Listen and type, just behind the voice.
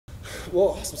Well,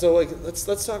 awesome. So like let's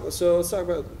talk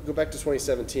about go back to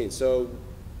 2017. So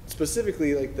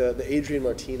specifically like the Adrian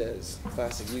Martinez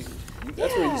Classic.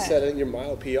 That's where you set in your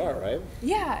mile PR, right?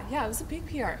 Yeah, it was a big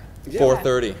PR. Yeah.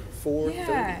 4:30.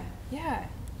 4:30. Yeah.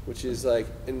 Which is like,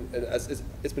 and as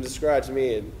it's been described to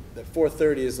me, and that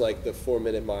 4:30 is like the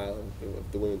 4-minute mile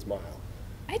of the women's mile.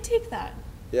 I take that.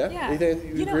 Yeah. Yeah. You think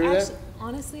you agree with that?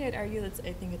 Honestly, I'd argue that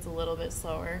I think it's a little bit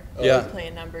slower. Yeah. To play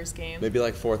a numbers game. Maybe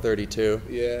like 4:32.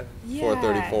 Yeah.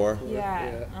 4:34.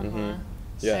 Yeah. Yeah.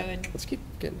 So Let's keep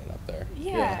getting it up there.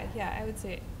 Yeah. I would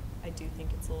say I do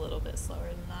think it's a little bit slower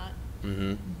than that.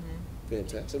 Mm-hmm.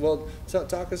 Fantastic. Well,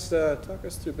 talk us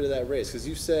through a bit of that race, because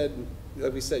you said,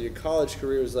 like we said, your college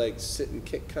career was like sit and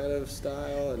kick kind of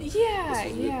style, and Yeah,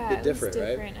 this was a bit different, it was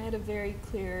right? different. I had a very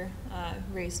clear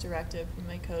race directive from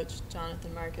my coach,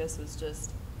 Jonathan Marcus, was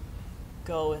just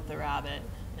go with the rabbit.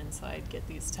 And so I'd get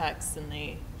these texts, and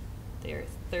they are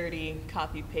 30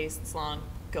 copy pastes long.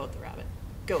 Go with the rabbit.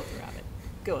 Go with the rabbit.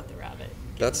 Go with the rabbit.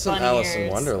 That's some Alice in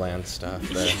Wonderland stuff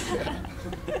there.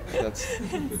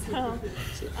 So,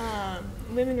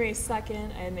 women raced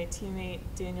second. I had my teammate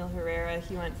Daniel Herrera.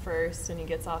 He went first, and he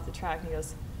gets off the track and he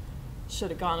goes,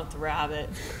 "Should have gone with the rabbit."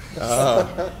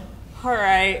 Oh. All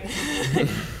right.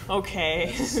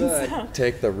 Okay. So,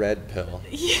 Take the red pill.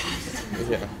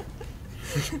 Yeah.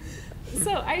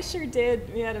 So I sure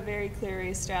did. We had a very clear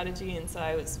race strategy, and so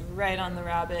I was right on the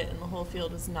rabbit, and the whole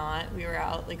field was not. We were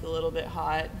out like a little bit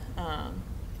hot,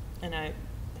 and I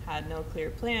had no clear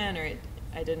plan, or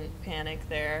I didn't panic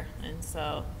there, and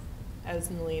so I was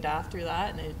in the lead after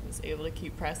that, and I was able to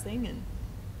keep pressing. And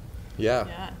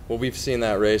yeah. Well, we've seen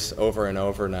that race over and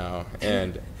over now,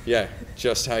 and yeah,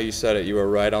 just how you said it, you were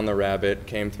right on the rabbit,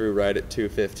 came through right at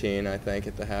 2:15, I think,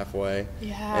 at the halfway.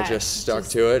 Yeah. And just stuck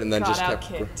to it, and then just kept.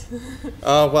 Kicked.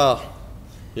 Oh well.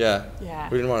 Yeah. Yeah.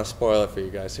 We didn't want to spoil it for you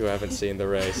guys who haven't seen the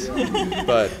race,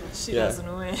 but She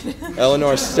doesn't win.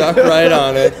 Eleanor stuck right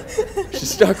on it. She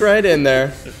stuck right in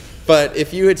there. But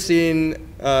if you had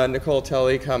seen Nicole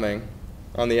Tully coming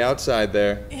on the outside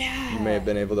there, you may have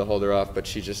been able to hold her off, but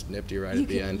she just nipped you right at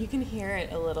the end. You can hear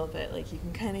it a little bit, like you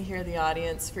can kind of hear the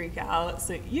audience freak out,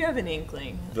 so you have an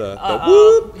inkling. The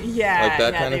whoop, yeah, like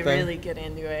that kind of they thing? really get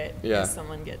into it. Yeah. If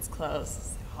someone gets close,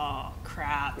 it's like, oh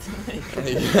crap!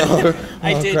 Oh,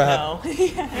 I did crap. know.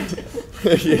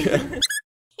 Yeah.